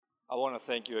I want to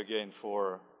thank you again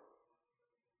for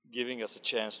giving us a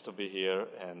chance to be here.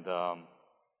 And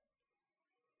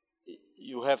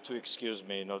you have to excuse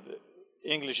me.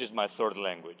 English is my third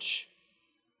language.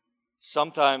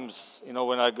 Sometimes,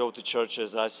 when I go to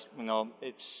churches, I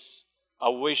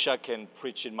wish I can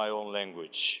preach in my own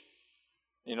language.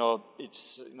 The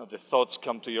thoughts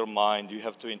come to your mind. You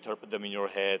have to interpret them in your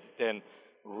head, then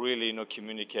really,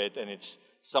 communicate. And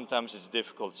sometimes it's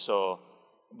difficult.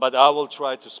 But I will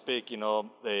try to speak,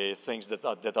 the things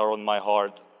that are on my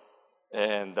heart.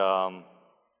 And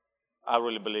I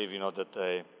really believe, that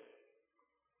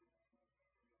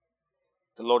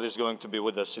the Lord is going to be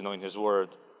with us, in His Word.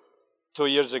 2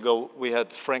 years ago, we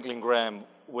had Franklin Graham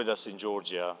with us in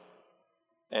Georgia.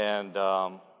 And I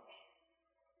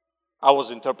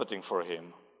was interpreting for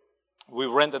him. We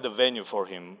rented a venue for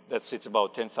him that sits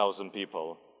about 10,000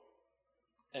 people.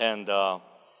 And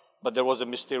but there was a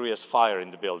mysterious fire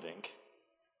in the building.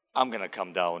 I'm going to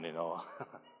come down,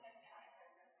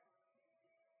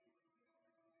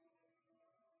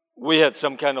 We had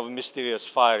some kind of mysterious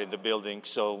fire in the building,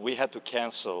 so we had to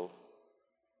cancel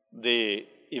the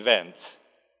event.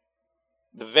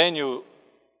 The venue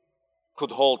could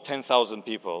hold 10,000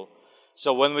 people.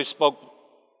 So when we spoke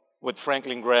with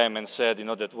Franklin Graham and said,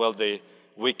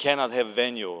 we cannot have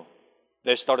venue,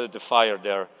 they started the fire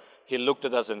there. He looked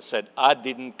at us and said, I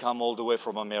didn't come all the way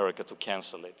from America to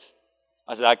cancel it.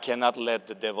 I said, I cannot let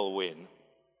the devil win.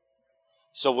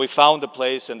 So we found a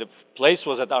place, and the place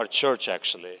was at our church,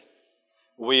 actually.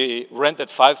 We rented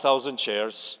 5,000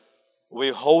 chairs.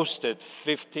 We hosted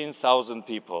 15,000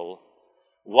 people.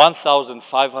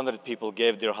 1,500 people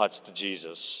gave their hearts to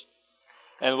Jesus.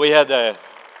 And we had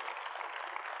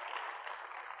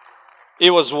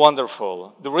it was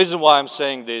wonderful. The reason why I'm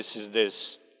saying this is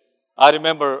this. I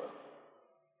remember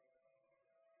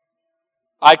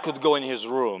I could go in his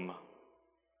room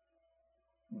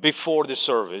before the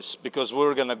service because we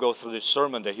were going to go through the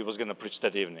sermon that he was going to preach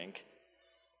that evening.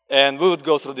 And we would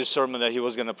go through the sermon that he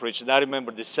was going to preach. And I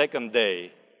remember the second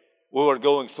day, we were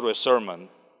going through a sermon.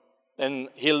 And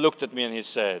he looked at me and he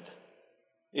says,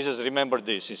 remember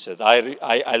this. He said,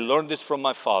 I learned this from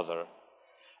my father.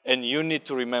 And you need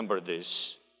to remember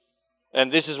this.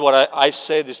 And this is what I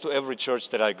say this to every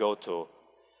church that I go to.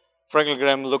 Franklin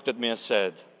Graham looked at me and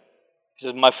said,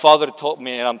 my father taught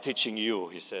me and I'm teaching you,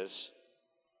 he says.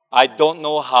 I don't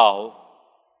know how,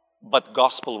 but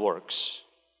gospel works.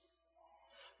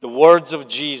 The words of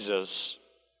Jesus,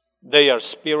 they are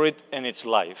spirit and it's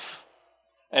life.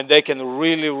 And they can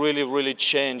really, really, really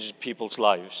change people's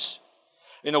lives.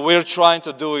 We're trying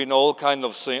to do, all kind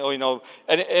of things,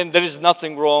 and there is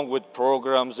nothing wrong with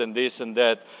programs and this and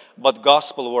that, but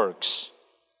gospel works.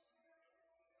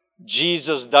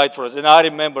 Jesus died for us. And I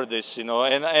remember this, and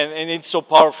it's so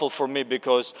powerful for me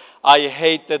because I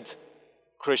hated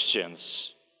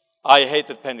Christians. I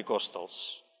hated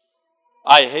Pentecostals.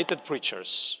 I hated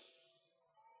preachers.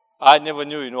 I never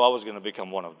knew, I was going to become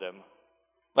one of them.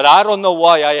 But I don't know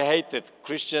why I hated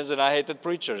Christians and I hated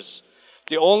preachers.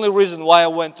 The only reason why I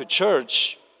went to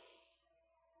church,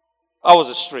 I was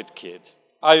a street kid.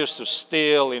 I used to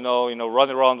steal, run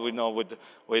around,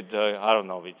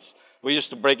 we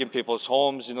used to break in people's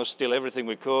homes, steal everything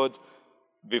we could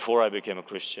before I became a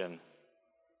Christian.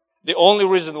 The only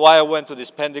reason why I went to this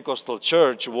Pentecostal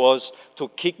church was to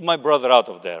kick my brother out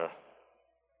of there.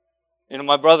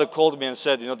 My brother called me and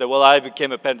said, I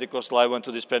became a Pentecostal. I went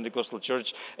to this Pentecostal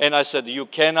church. And I said, you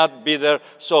cannot be there.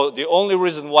 So the only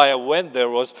reason why I went there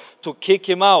was to kick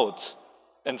him out.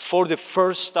 And for the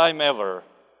first time ever,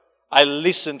 I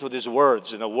listened to these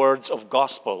words, words of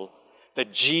gospel,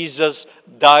 that Jesus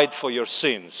died for your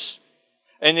sins.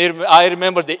 And I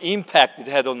remember the impact it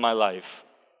had on my life.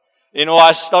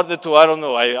 I started to,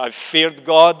 I feared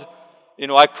God.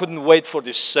 I couldn't wait for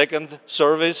the second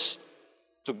service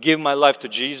to give my life to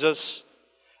Jesus.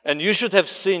 And you should have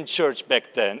seen church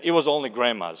back then. It was only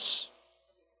grandmas.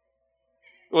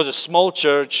 It was a small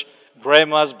church,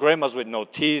 grandmas with no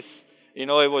teeth. It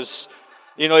was,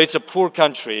 it's a poor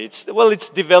country. It's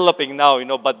developing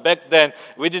now, but back then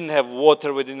we didn't have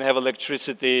water, we didn't have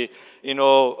electricity, and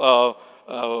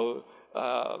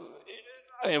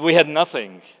we had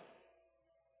nothing.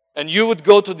 And you would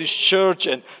go to this church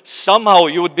and somehow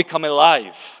you would become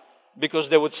alive. Because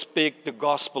they would speak the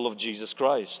gospel of Jesus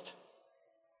Christ.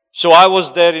 So I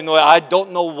was there, I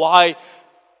don't know why.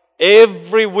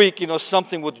 Every week,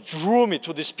 something would draw me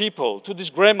to these people, to these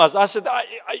grandmas. I said,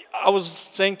 I was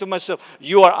saying to myself,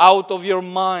 you are out of your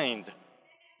mind.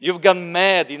 You've gone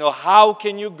mad. How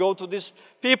can you go to these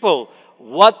people?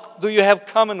 What do you have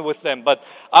common with them? But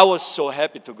I was so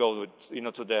happy to go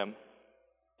to them.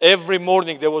 Every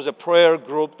morning there was a prayer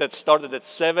group that started at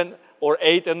 7 or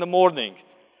 8 in the morning.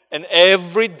 And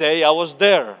every day I was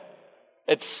there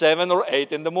at 7 or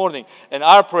 8 in the morning. And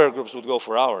our prayer groups would go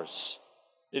for hours.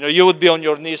 You would be on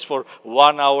your knees for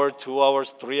 1 hour, 2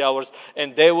 hours, 3 hours,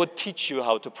 and they would teach you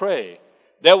how to pray.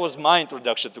 That was my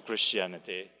introduction to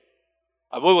Christianity.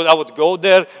 I would go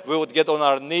there, we would get on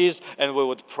our knees, and we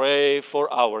would pray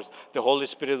for hours. The Holy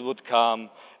Spirit would come,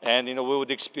 and we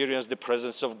would experience the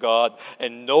presence of God,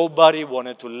 and nobody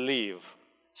wanted to leave.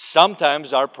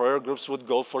 Sometimes our prayer groups would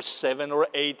go for 7 or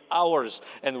 8 hours,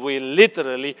 and we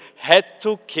literally had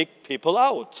to kick people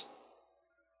out.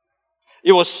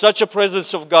 It was such a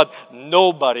presence of God,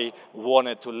 nobody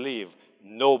wanted to leave.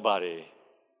 Nobody.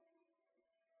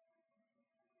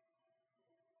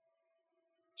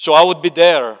 So I would be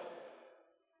there,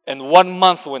 and 1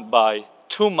 month went by,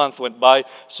 2 months went by,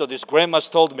 so this grandma's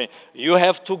told me, you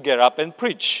have to get up and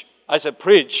preach. I said,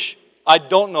 preach? I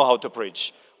don't know how to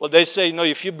preach. Well, they say,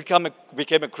 if you became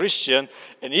a Christian,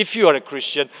 and if you are a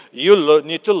Christian, you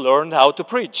need to learn how to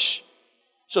preach.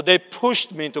 So they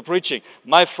pushed me into preaching.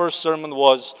 My first sermon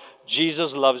was,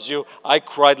 Jesus loves you. I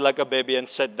cried like a baby and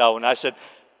sat down. I said,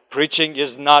 preaching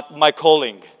is not my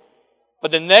calling.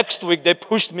 But the next week, they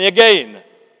pushed me again.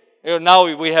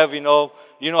 Now we have, you know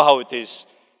how it is.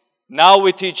 Now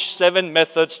we teach 7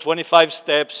 methods, 25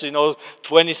 steps,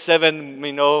 27,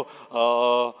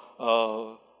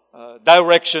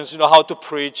 directions, how to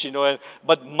preach,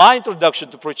 But my introduction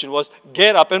to preaching was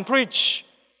get up and preach.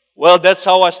 Well, that's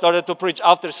how I started to preach.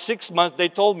 After 6 months, they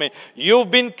told me,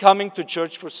 you've been coming to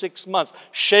church for 6 months.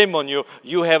 Shame on you.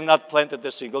 You have not planted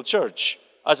a single church.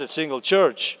 I said, single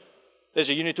church? They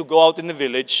said, you need to go out in the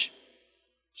village.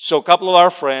 So a couple of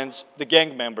our friends, the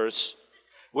gang members,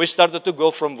 we started to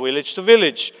go from village to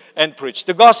village and preach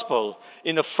the gospel.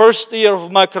 In the first year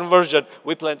of my conversion,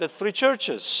 we planted 3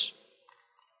 churches.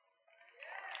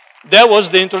 That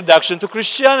was the introduction to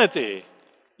Christianity.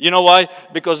 You know why?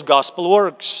 Because gospel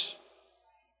works.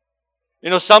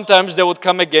 Sometimes they would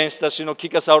come against us,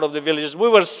 kick us out of the villages. We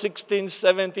were 16,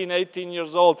 17, 18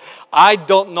 years old. I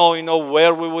don't know,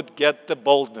 where we would get the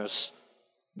boldness.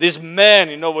 This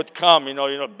man, would come,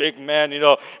 big man,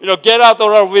 get out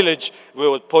of our village. We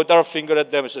would point our finger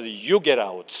at them and say, you get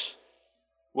out.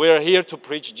 We are here to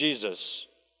preach Jesus.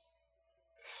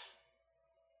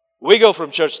 We go from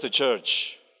church to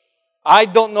church. I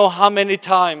don't know how many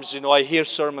times, I hear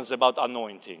sermons about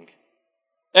anointing.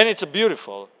 And it's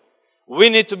beautiful. We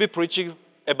need to be preaching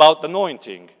about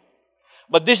anointing.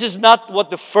 But this is not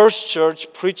what the first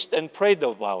church preached and prayed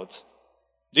about.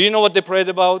 Do you know what they prayed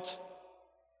about?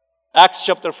 Acts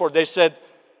chapter 4, they said,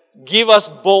 give us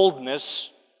boldness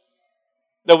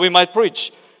that we might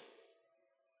preach.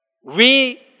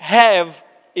 We have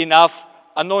enough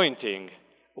anointing.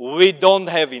 We don't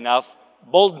have enough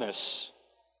boldness.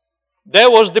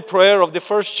 That was the prayer of the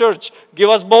first church. Give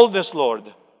us boldness,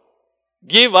 Lord.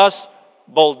 Give us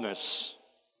boldness.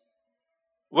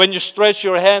 When you stretch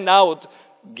your hand out,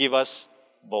 give us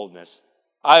boldness.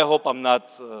 I hope I'm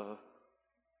not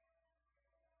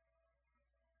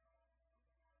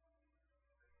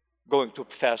going too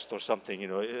fast or something,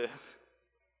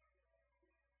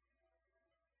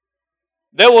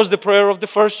 That was the prayer of the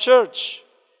first church.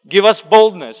 Give us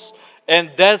boldness.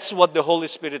 And that's what the Holy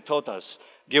Spirit taught us.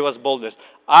 Give us boldness.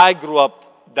 I grew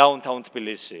up downtown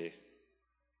Tbilisi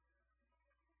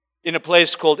in a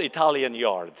place called Italian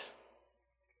Yard.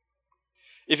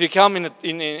 If you come in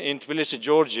Tbilisi,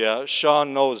 Georgia,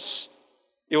 Sean knows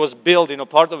it was built,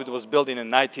 part of it was built in the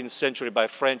 19th century by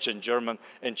French and German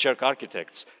and Czech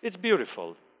architects. It's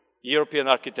beautiful. European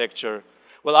architecture.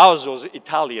 Well, ours was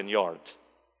Italian Yard.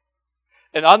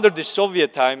 And under the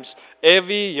Soviet times,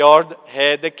 every yard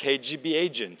had a KGB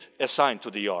agent assigned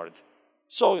to the yard.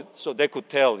 So they could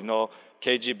tell,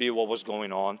 KGB what was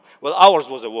going on. Well, ours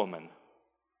was a woman.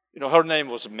 Her name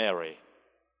was Mary.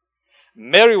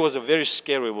 Mary was a very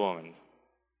scary woman.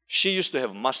 She used to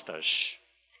have mustache.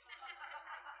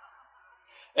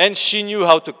 And she knew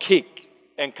how to kick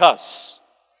and cuss.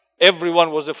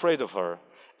 Everyone was afraid of her.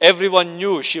 Everyone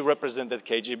knew she represented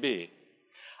KGB.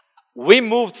 We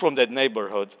moved from that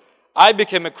neighborhood. I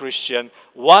became a Christian.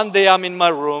 One day I'm in my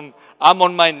room. I'm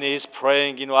on my knees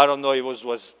praying. I don't know, it was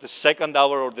the 2nd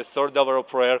hour or the 3rd hour of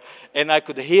prayer. And I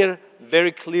could hear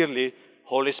very clearly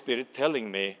Holy Spirit telling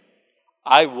me,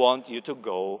 I want you to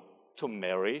go to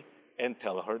Mary and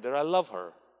tell her that I love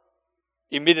her.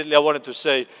 Immediately I wanted to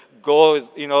say, go,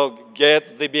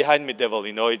 get thee behind me, devil.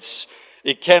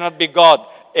 It cannot be God.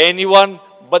 Anyone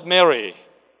but Mary.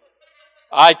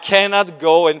 I cannot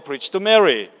go and preach to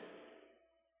Mary.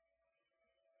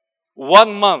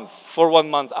 For 1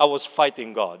 month, I was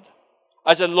fighting God.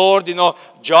 I said, Lord,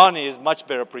 Johnny is much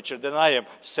better preacher than I am.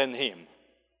 Send him.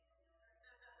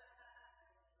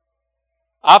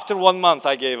 After 1 month,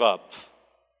 I gave up.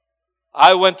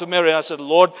 I went to Mary and I said,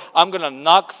 Lord, I'm going to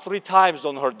knock 3 times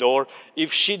on her door.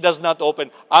 If she does not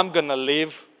open, I'm going to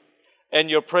leave and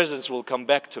your presence will come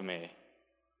back to me.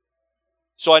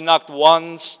 So I knocked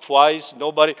once, twice,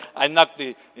 nobody. I knocked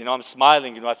I'm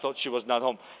smiling, I thought she was not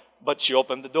home. But she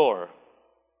opened the door.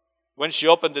 When she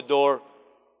opened the door,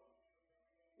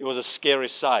 it was a scary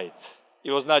sight.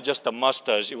 It was not just a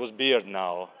mustache, it was beard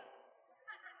now.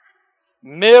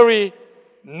 Mary,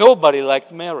 nobody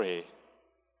liked Mary.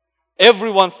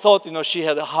 Everyone thought, she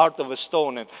had a heart of a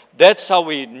stone. And that's how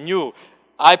we knew.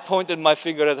 I pointed my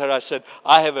finger at her. I said,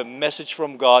 I have a message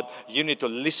from God. You need to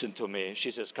listen to me. She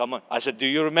says, come on. I said, do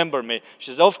you remember me? She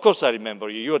says, of course I remember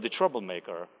you. You're the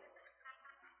troublemaker.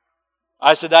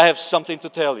 I said, I have something to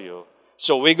tell you.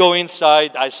 So we go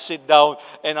inside. I sit down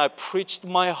and I preached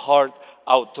my heart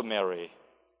out to Mary.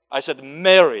 I said,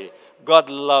 Mary, God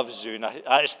loves you. And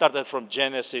I started from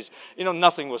Genesis.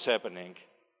 Nothing was happening.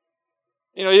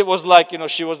 It was like,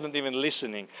 she wasn't even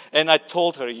listening. And I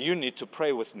told her, you need to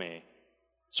pray with me.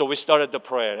 So we started the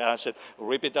prayer. And I said,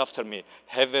 repeat after me,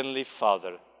 Heavenly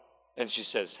Father. And she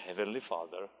says, Heavenly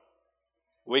Father,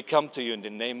 we come to you in the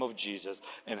name of Jesus.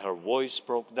 And her voice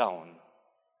broke down.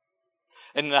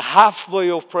 And halfway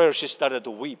of prayer, she started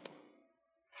to weep.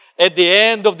 At the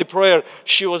end of the prayer,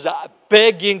 she was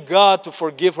begging God to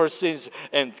forgive her sins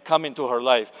and come into her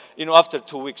life. After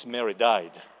 2 weeks, Mary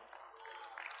died.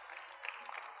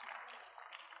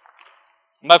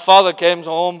 My father came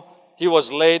home. He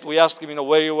was late. We asked him,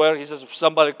 where you were. He says,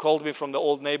 somebody called me from the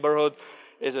old neighborhood.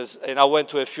 He says, and I went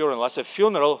to a funeral. I said,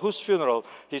 funeral? Whose funeral?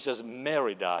 He says,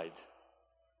 Mary died.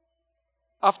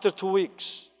 After 2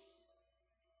 weeks.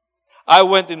 I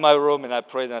went in my room and I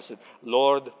prayed and I said,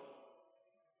 Lord,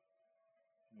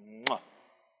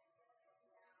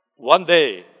 one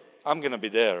day I'm going to be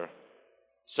there.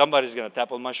 Somebody's going to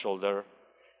tap on my shoulder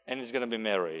and it's going to be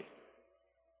Mary.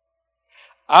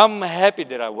 I'm happy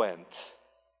that I went.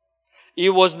 It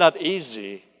was not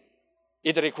easy.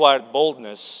 It required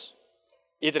boldness.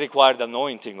 It required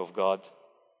anointing of God.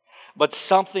 But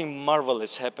something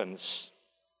marvelous happens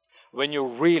when you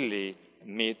really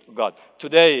meet God.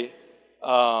 Today,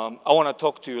 I want to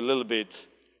talk to you a little bit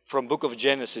from book of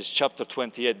Genesis, chapter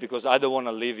 28, because I don't want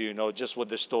to leave you, just with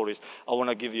the stories. I want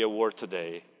to give you a word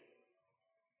today.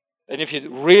 And if you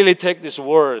really take this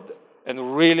word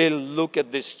and really look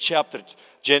at this chapter,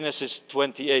 Genesis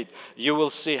 28, you will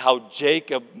see how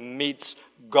Jacob meets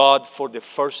God for the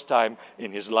first time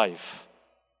in his life.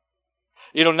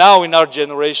 Now in our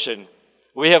generation,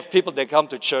 we have people that come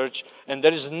to church, and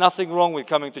there is nothing wrong with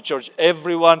coming to church.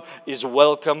 Everyone is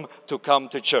welcome to come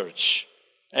to church.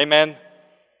 Amen?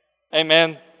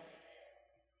 Amen?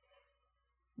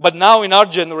 But now in our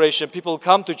generation, people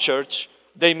come to church,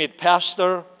 they meet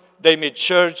pastor, they meet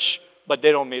church, but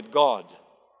they don't meet God.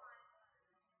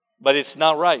 But it's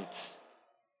not right.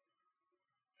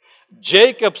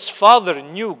 Jacob's father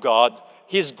knew God.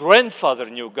 His grandfather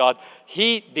knew God.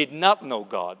 He did not know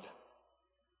God.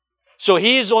 So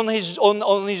he is on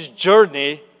his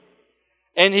journey,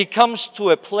 and he comes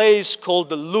to a place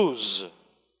called Luz.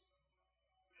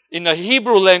 In the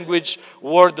Hebrew language,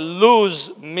 word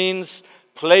Luz means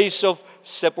place of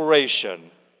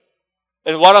separation.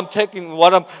 And what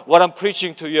I'm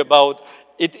preaching to you about,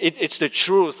 it's the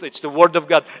truth. It's the Word of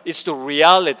God. It's the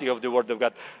reality of the Word of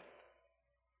God.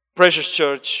 Precious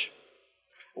church,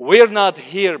 we're not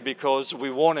here because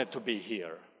we wanted to be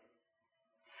here.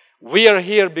 We are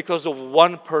here because of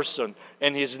one person,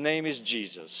 and His name is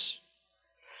Jesus.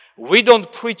 We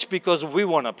don't preach because we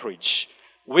want to preach.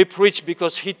 We preach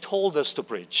because He told us to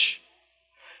preach.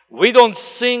 We don't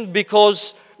sing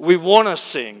because we want to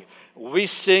sing. We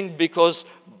sing because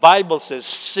Bible says,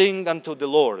 sing unto the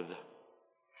Lord.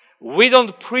 We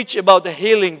don't preach about the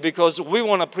healing because we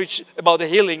want to preach about the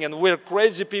healing and we're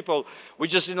crazy people. We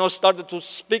just, started to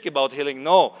speak about healing.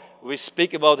 No, we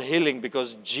speak about healing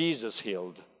because Jesus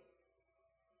healed.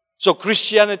 So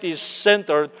Christianity is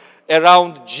centered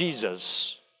around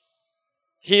Jesus.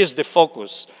 He is the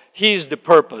focus. He is the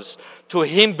purpose. To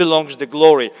Him belongs the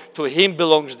glory. To Him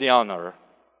belongs the honor.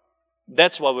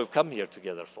 That's what we've come here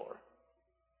together for.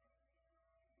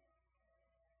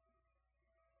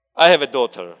 I have a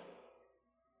daughter.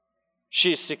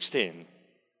 She's 16.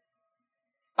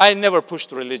 I never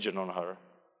pushed religion on her.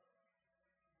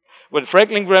 When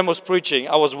Franklin Graham was preaching,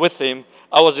 I was with him.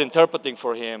 I was interpreting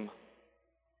for him.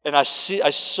 And I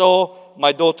saw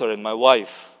my daughter and my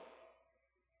wife.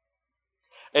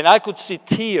 And I could see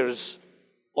tears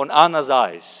on Anna's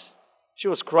eyes. She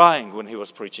was crying when he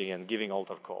was preaching and giving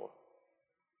altar call.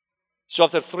 So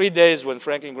after 3 days when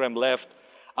Franklin Graham left,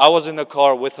 I was in the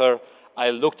car with her. I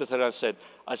looked at her and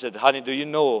I said, honey, do you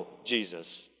know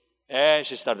Jesus? And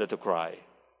she started to cry.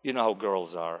 You know how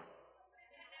girls are.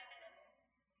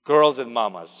 Girls and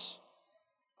mamas.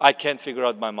 I can't figure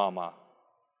out my mama.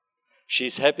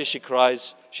 She's happy, she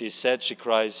cries. She's sad, she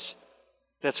cries.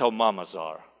 That's how mamas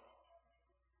are.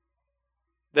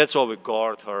 That's why we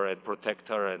guard her and protect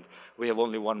her, and we have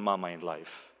only one mama in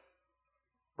life.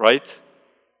 Right?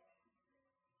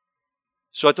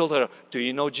 So I told her, do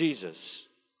you know Jesus?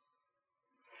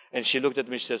 And she looked at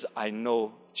me, she says, I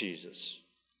know Jesus.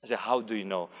 I said, how do you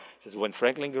know? She says, when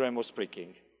Franklin Graham was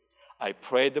speaking, I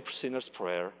prayed the sinner's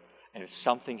prayer, and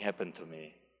something happened to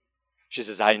me. She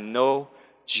says, I know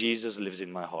Jesus lives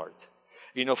in my heart.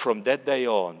 You know, from that day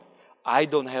on, I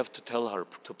don't have to tell her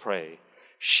to pray.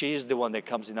 She is the one that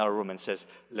comes in our room and says,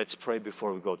 let's pray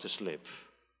before we go to sleep.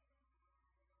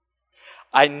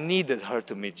 I needed her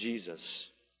to meet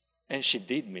Jesus. And she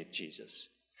did meet Jesus.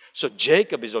 So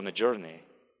Jacob is on a journey.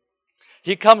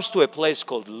 He comes to a place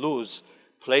called Luz,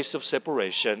 place of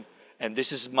separation. And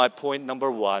this is my point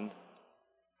number one.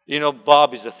 You know,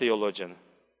 Bob is a theologian,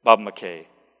 Bob McKay.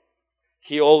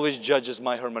 He always judges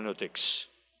my hermeneutics.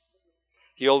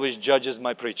 He always judges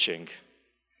my preaching.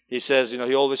 He says, you know,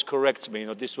 he always corrects me. You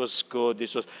know, this was good,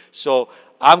 this was... So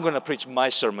I'm going to preach my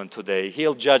sermon today.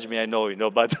 He'll judge me, I know, you know,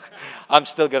 but I'm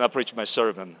still going to preach my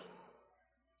sermon.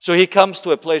 So he comes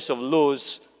to a place of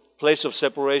Luz, place of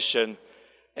separation.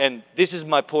 And this is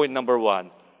my point number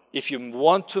one. If you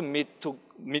want to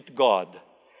meet God,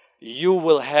 you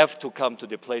will have to come to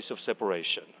the place of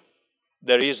separation.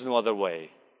 There is no other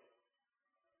way.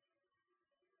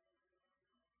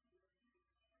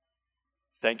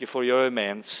 Thank you for your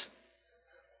amens.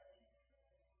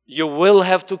 You will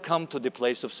have to come to the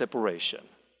place of separation.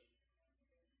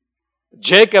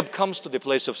 Jacob comes to the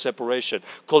place of separation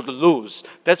called Luz.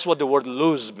 That's what the word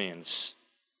Luz means.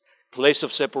 Place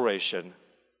of separation.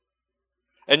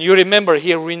 And you remember,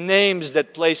 he renames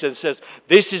that place and says,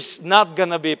 this is not going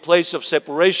to be a place of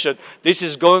separation. This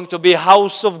is going to be a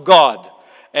house of God.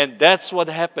 And that's what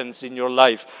happens in your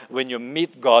life when you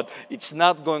meet God. It's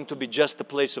not going to be just a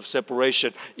place of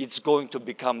separation. It's going to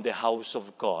become the house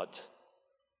of God.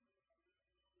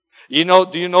 You know,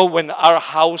 do you know when our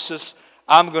houses,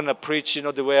 I'm going to preach, you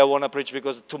know, the way I want to preach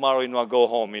because tomorrow, you know, I go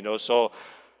home, you know. So,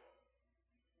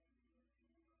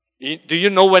 do you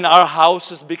know when our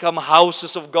houses become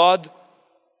houses of God?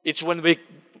 It's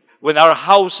when our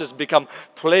houses become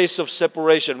place of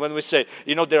separation, when we say,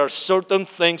 you know, there are certain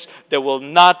things that will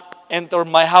not enter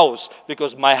my house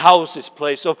because my house is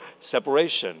place of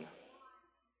separation.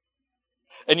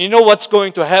 And you know what's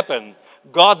going to happen?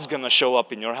 God's going to show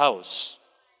up in your house.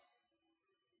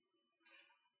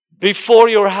 Before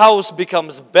your house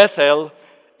becomes Bethel,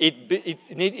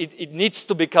 it needs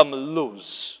to become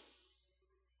Luz.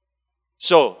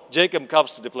 So, Jacob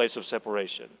comes to the place of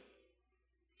separation.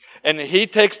 And he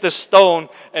takes the stone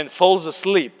and falls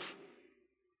asleep.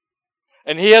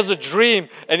 And he has a dream.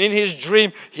 And in his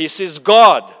dream, he sees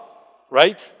God.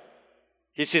 Right?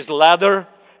 He sees ladder,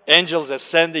 angels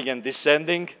ascending and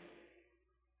descending.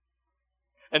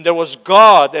 And there was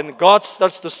God. And God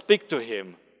starts to speak to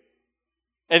him.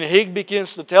 And he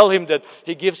begins to tell him that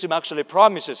he gives him actually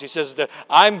promises. He says that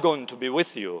I'm going to be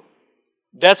with you.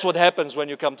 That's what happens when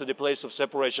you come to the place of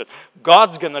separation.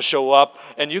 God's going to show up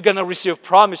and you're going to receive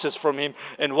promises from Him.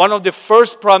 And one of the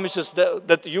first promises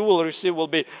that you will receive will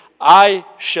be, I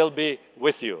shall be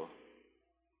with you.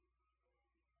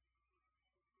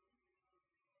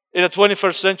 In the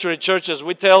 21st century churches,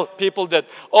 we tell people that,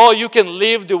 oh, you can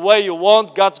live the way you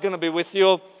want, God's going to be with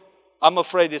you. I'm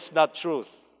afraid it's not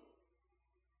truth.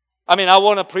 I mean, I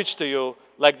want to preach to you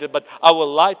like that, but I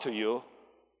will lie to you.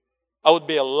 I would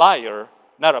be a liar,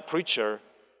 not a preacher.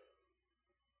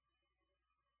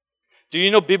 Do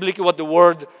you know biblically what the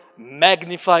word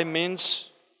magnify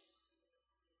means?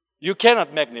 You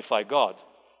cannot magnify God.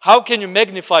 How can you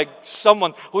magnify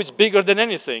someone who is bigger than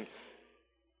anything?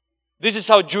 This is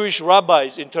how Jewish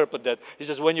rabbis interpret that. He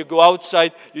says, when you go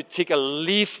outside, you take a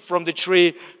leaf from the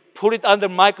tree, put it under a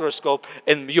microscope,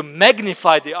 and you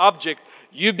magnify the object,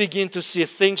 you begin to see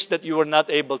things that you were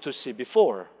not able to see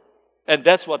before. And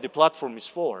that's what the platform is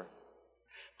for.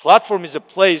 Platform is a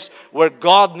place where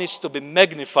God needs to be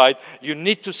magnified. You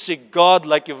need to see God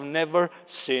like you've never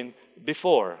seen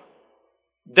before.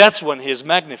 That's when He is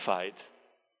magnified.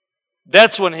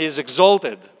 That's when He is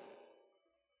exalted.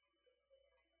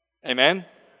 Amen?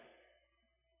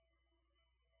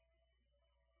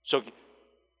 So,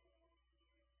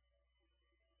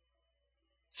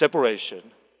 separation.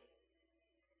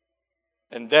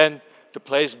 And then the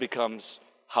place becomes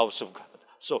house of God.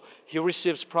 So he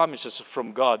receives promises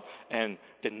from God, and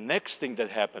the next thing that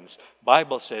happens,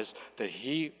 Bible says that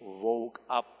he woke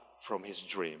up from his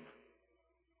dream.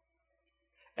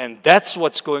 And that's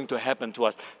what's going to happen to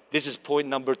us. This is point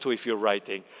number 2 if you're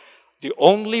writing. The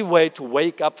only way to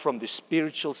wake up from the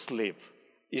spiritual sleep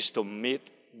is to meet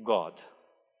God.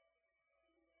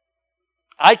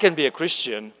 I can be a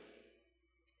Christian,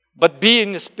 but be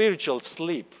in a spiritual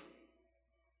sleep.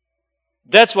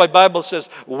 That's why Bible says,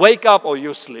 wake up, O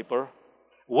you sleeper.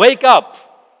 Wake up.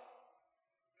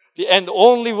 And the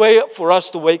only way for us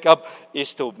to wake up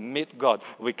is to meet God.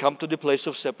 We come to the place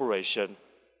of separation.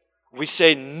 We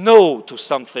say no to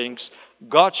some things.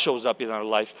 God shows up in our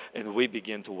life and we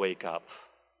begin to wake up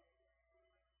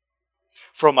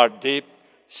from our deep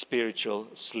spiritual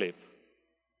sleep.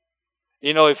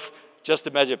 You know, if just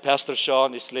imagine Pastor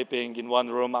Sean is sleeping in one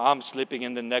room, I'm sleeping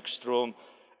in the next room,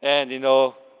 and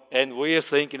and we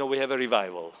think, we have a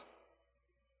revival.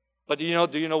 But do you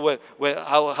know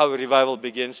how a revival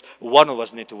begins? One of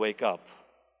us need to wake up.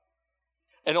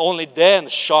 And only then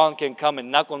Sean can come and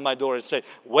knock on my door and say,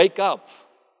 wake up,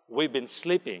 we've been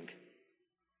sleeping.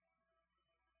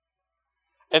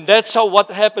 And that's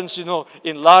what happens, in a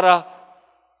lot of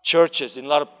churches,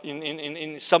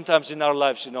 sometimes in our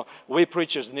lives, we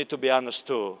preachers need to be honest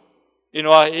too.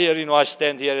 I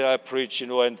stand here and I preach,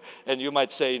 and you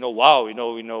might say, wow,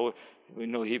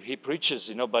 he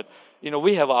preaches, but,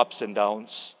 we have ups and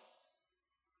downs.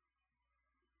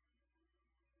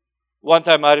 One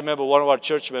time I remember one of our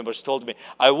church members told me,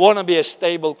 I want to be a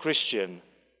stable Christian.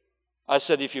 I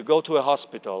said, if you go to a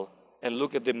hospital and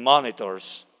look at the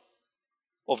monitors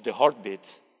of the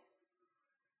heartbeat,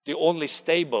 the only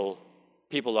stable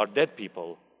people are dead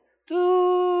people.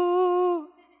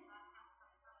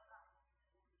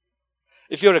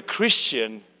 If you're a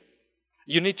Christian,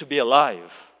 you need to be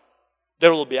alive.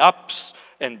 There will be ups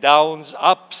and downs,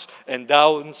 ups and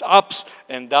downs, ups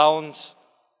and downs.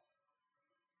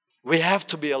 We have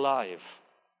to be alive.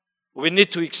 We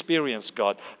need to experience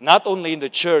God, not only in the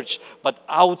church, but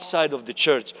outside of the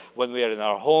church. When we are in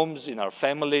our homes, in our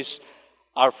families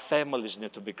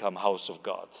need to become house of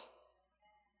God.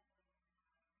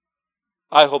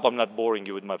 I hope I'm not boring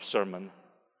you with my sermon.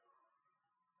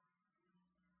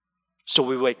 So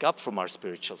we wake up from our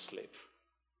spiritual sleep,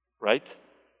 right?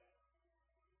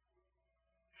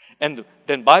 And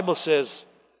then Bible says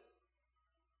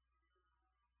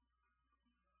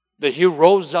that he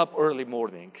rose up early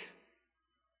morning.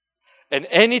 And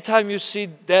anytime you see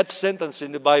that sentence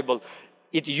in the Bible,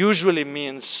 it usually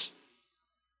means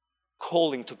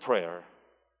calling to prayer.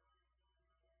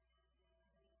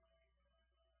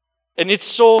 And it's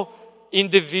so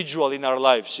individual in our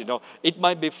lives, It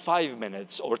might be 5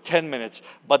 minutes or 10 minutes,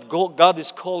 but God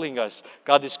is calling us.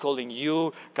 God is calling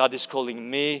you. God is calling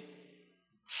me.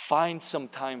 Find some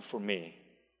time for me.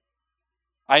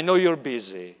 I know you're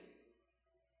busy.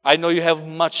 I know you have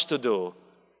much to do,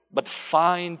 but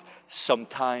find some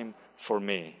time for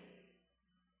me.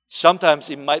 Sometimes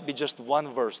it might be just one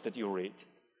verse that you read.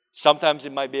 Sometimes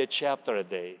it might be a chapter a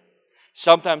day.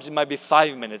 Sometimes it might be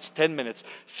 5 minutes, 10 minutes,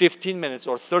 15 minutes,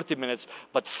 or 30 minutes,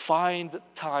 but find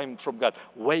time from God.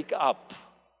 Wake up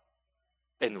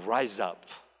and rise up.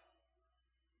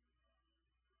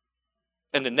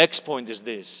 And the next point is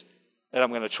this, and I'm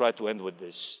going to try to end with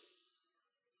this.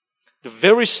 The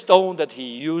very stone that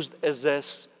he used as a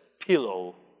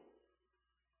pillow,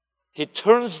 he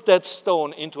turns that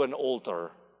stone into an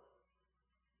altar.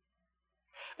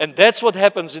 And that's what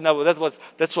happens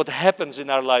that's what happens in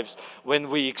our lives when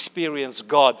we experience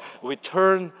God. We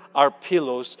turn our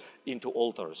pillows into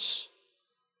altars.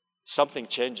 Something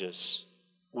changes.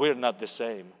 We're not the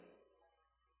same.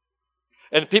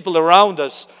 And people around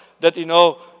us that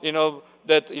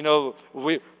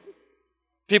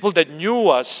people that knew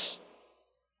us,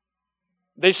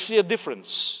 they see a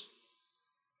difference.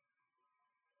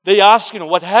 They ask,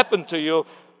 what happened to you?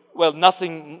 Well,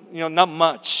 nothing, not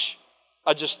much.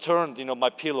 I just turned,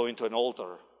 my pillow into an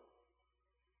altar.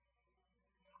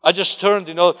 I just turned,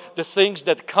 the things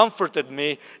that comforted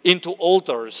me into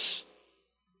altars.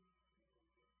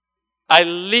 I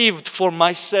lived for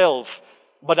myself,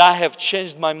 but I have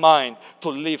changed my mind to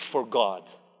live for God.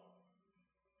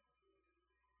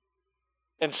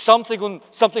 And something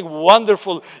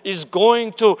wonderful is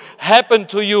going to happen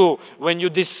to you when you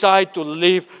decide to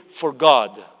live for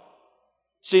God.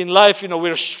 See, in life,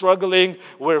 we're struggling,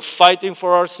 we're fighting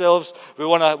for ourselves, we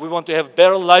want to have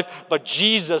better life, but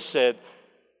Jesus said,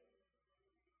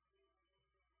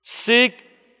 seek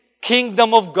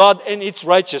kingdom of God and its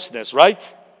righteousness,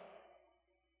 right?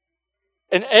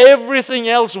 And everything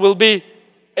else will be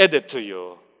added to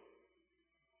you.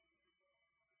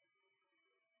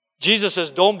 Jesus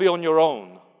says, don't be on your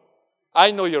own.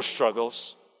 I know your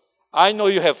struggles. I know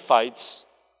you have fights.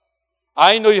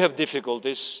 I know you have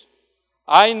difficulties.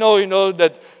 I know,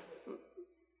 that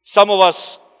some of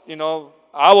us,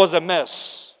 I was a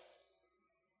mess.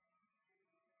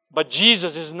 But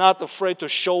Jesus is not afraid to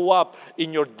show up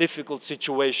in your difficult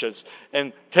situations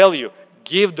and tell you,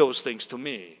 give those things to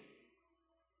me.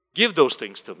 Give those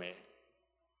things to me.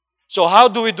 So how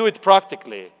do we do it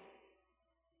practically?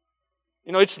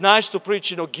 It's nice to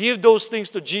preach, give those things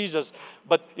to Jesus,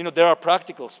 but, there are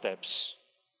practical steps.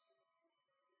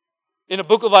 In the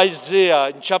book of Isaiah,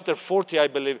 in chapter 40, I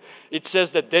believe, it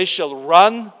says that they shall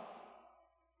run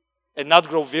and not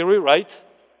grow weary, right?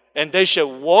 And they shall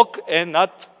walk and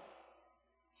not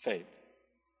faint.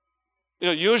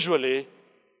 Usually,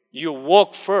 you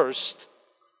walk first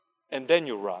and then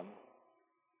you run.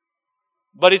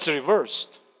 But it's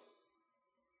reversed.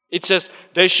 It says,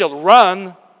 they shall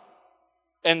run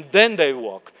and then they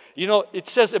walk. It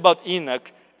says about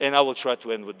Enoch, and I will try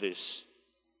to end with this.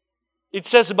 It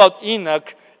says about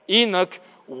Enoch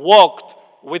walked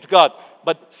with God.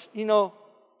 But,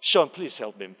 Sean, please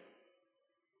help me.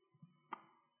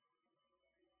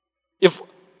 If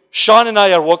Sean and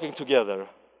I are walking together,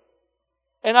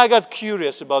 and I got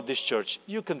curious about this church,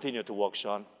 you continue to walk,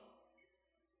 Sean.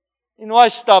 I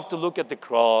stopped to look at the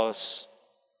cross,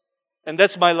 and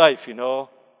that's my life,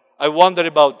 I wonder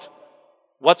about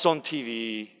what's on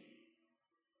TV,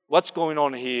 what's going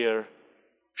on here.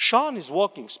 Sean is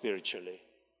walking spiritually.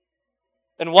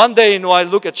 And one day, I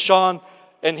look at Sean,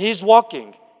 and he's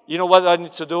walking. You know what I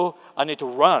need to do? I need to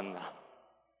run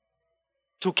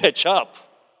to catch up.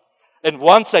 And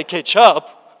once I catch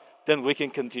up, then we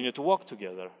can continue to walk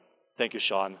together. Thank you,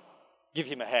 Sean. Give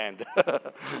him a hand.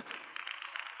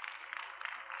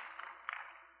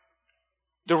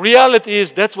 The reality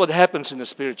is that's what happens in the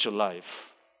spiritual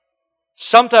life.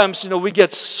 Sometimes, we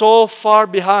get so far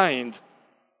behind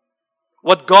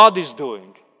what God is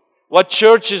doing, what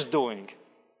church is doing.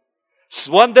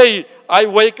 So one day I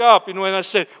wake up, and I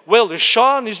say, well, the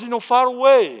Sean is, far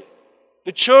away.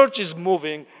 The church is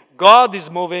moving. God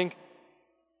is moving.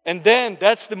 And then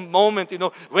that's the moment,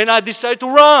 when I decide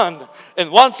to run. And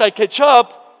once I catch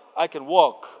up, I can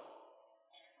walk.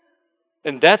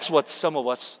 And that's what some of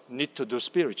us need to do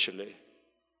spiritually.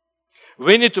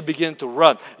 We need to begin to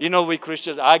run. We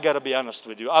Christians, I got to be honest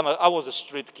with you. I was a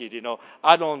street kid,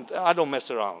 I don't mess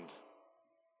around.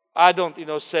 I don't,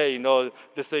 say, the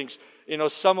things.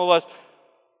 Some of us,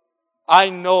 I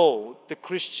know the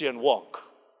Christian walk.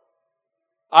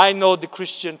 I know the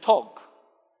Christian talk.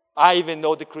 I even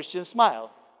know the Christian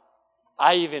smile.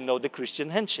 I even know the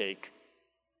Christian handshake.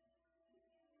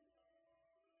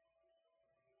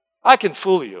 I can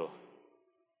fool you.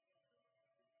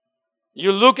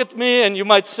 You look at me and you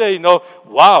might say,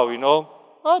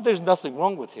 wow, there's nothing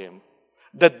wrong with him.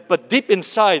 But deep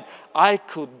inside, I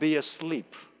could be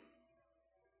asleep.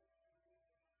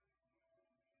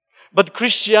 But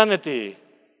Christianity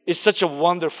is such a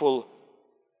wonderful,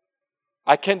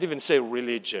 I can't even say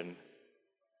religion.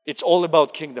 It's all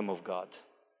about kingdom of God.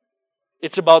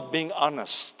 It's about being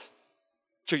honest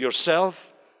to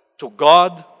yourself, to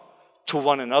God, to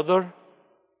one another.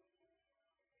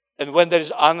 And when there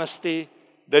is honesty,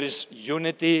 there is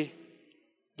unity,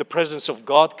 the presence of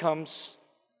God comes,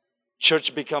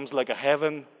 church becomes like a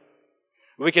heaven.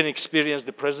 We can experience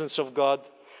the presence of God.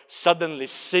 Suddenly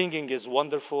singing is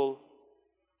wonderful.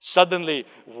 Suddenly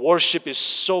worship is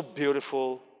so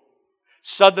beautiful.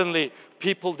 Suddenly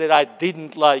people that I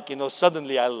didn't like,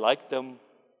 suddenly I like them.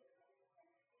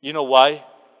 You know why?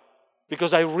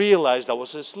 Because I realized I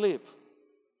was asleep.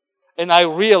 And I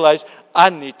realized I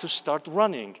need to start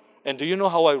running. And do you know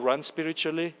how I run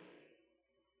spiritually?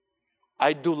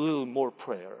 I do a little more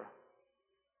prayer.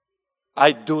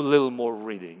 I do a little more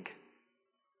reading.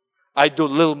 I do a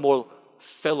little more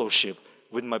fellowship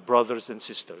with my brothers and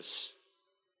sisters.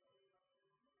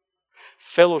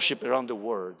 Fellowship around the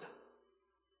Word.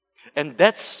 And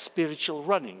that's spiritual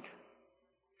running.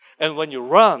 And when you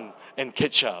run and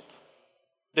catch up,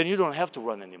 then you don't have to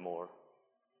run anymore.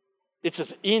 It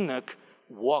says Enoch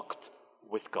walked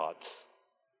with God.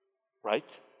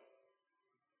 Right?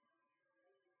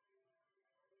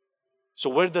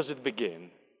 So where does it begin?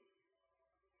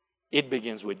 It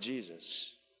begins with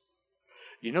Jesus.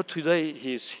 Today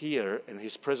He is here and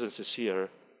His presence is here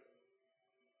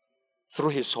through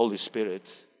His Holy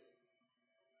Spirit.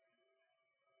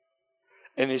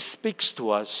 And He speaks to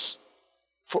us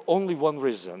for only one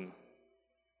reason.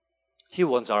 He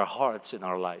wants our hearts and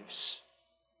our lives.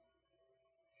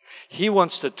 He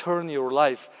wants to turn your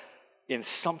life in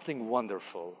something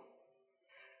wonderful.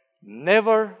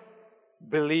 Never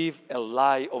believe a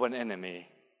lie of an enemy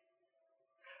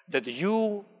that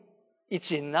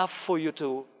it's enough for you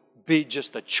to be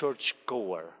just a church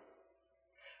goer.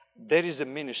 There is a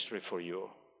ministry for you.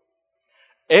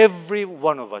 Every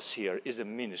one of us here is a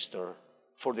minister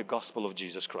for the gospel of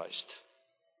Jesus Christ.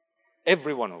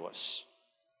 Every one of us.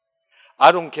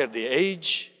 I don't care the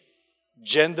age,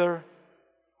 gender,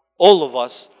 all of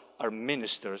us are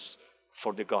ministers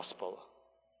for the gospel.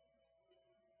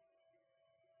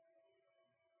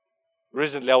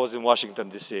 Recently, I was in Washington,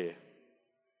 D.C.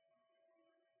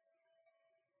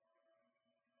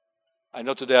 I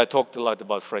know today I talked a lot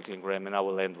about Franklin Graham, and I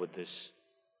will end with this.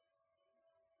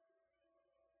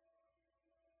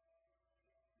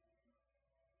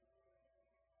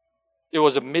 It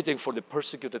was a meeting for the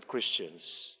persecuted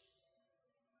Christians.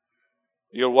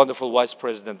 Your wonderful Vice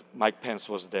President, Mike Pence,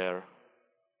 was there.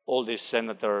 All these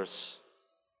senators.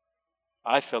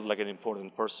 I felt like an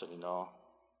important person,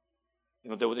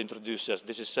 they would introduce us.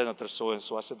 This is Senator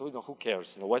so-and-so. I said, who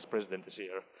cares? Vice President is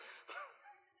here.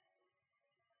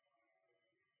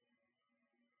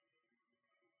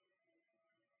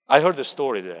 I heard the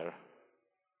story there.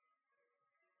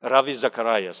 Ravi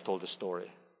Zacharias told the story.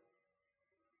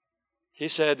 He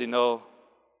said,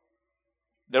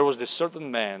 there was this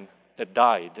certain man that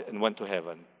died and went to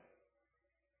heaven.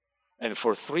 And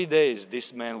for 3 days,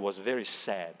 this man was very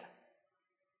sad.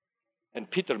 And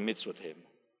Peter meets with him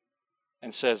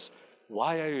and says,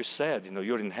 why are you sad?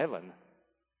 You're in heaven.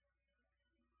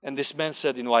 And this man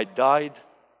said, I died.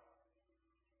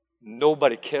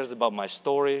 Nobody cares about my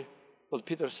story. Well,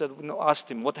 Peter said,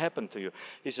 asked him, what happened to you?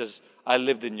 He says, I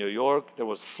lived in New York. There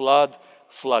was flood.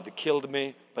 Flood killed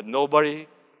me, but nobody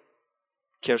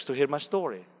cares to hear my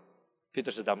story. Peter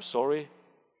said, I'm sorry.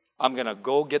 I'm going to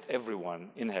go get everyone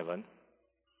in heaven.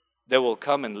 They will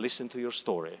come and listen to your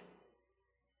story.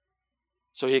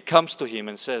 So he comes to him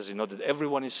and says, that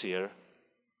everyone is here.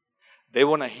 They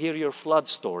want to hear your flood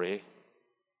story.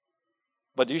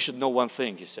 But you should know one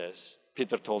thing, he says.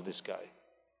 Peter told this guy.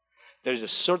 There is a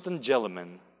certain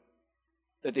gentleman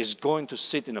that is going to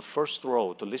sit in the first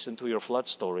row to listen to your flood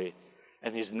story,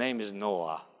 and his name is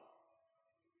Noah.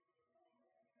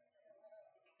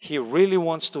 He really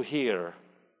wants to hear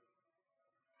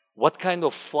what kind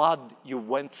of flood you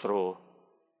went through,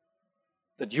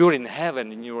 that you're in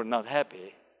heaven and you're not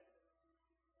happy.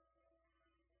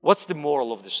 What's the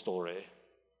moral of the story?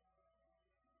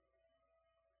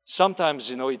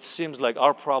 Sometimes, it seems like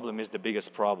our problem is the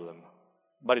biggest problem,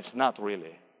 but it's not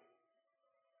really.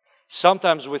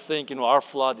 Sometimes we think, our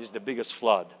flood is the biggest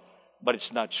flood, but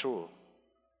it's not true.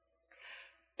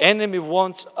 Enemy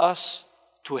wants us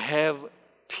to have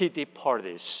pity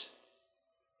parties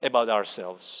about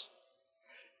ourselves.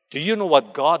 Do you know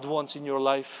what God wants in your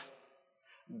life?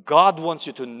 God wants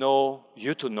you to know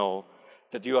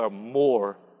that you are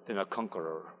more than a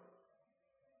conqueror.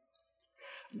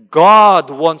 God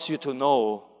wants you to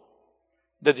know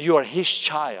that you are His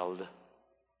child,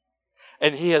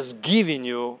 and He has given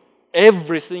you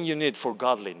everything you need for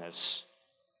godliness.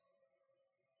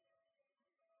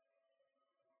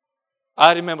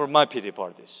 I remember my pity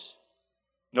parties.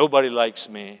 Nobody likes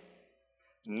me.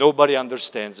 Nobody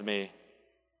understands me.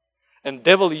 And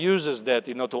devil uses that,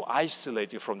 to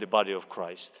isolate you from the body of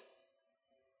Christ.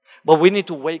 But we need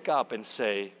to wake up and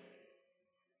say,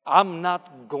 I'm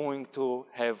not going to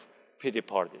have pity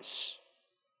parties.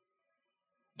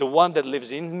 The one that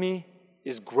lives in me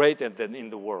is greater than in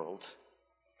the world.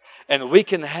 And we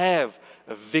can have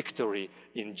a victory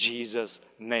in Jesus'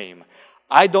 name.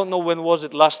 I don't know when was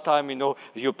it last time,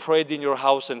 you prayed in your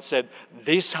house and said,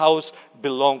 this house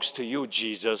belongs to you,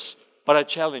 Jesus. But I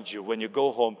challenge you, when you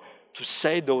go home, to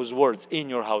say those words in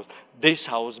your house. This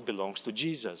house belongs to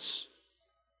Jesus.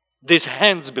 These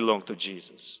hands belong to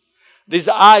Jesus. These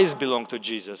eyes belong to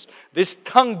Jesus. This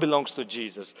tongue belongs to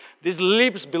Jesus. These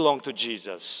lips belong to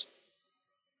Jesus.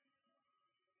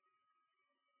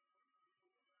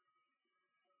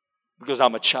 Because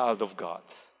I'm a child of God.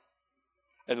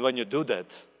 And when you do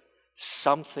that,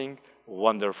 something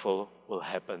wonderful will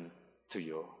happen to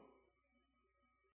you.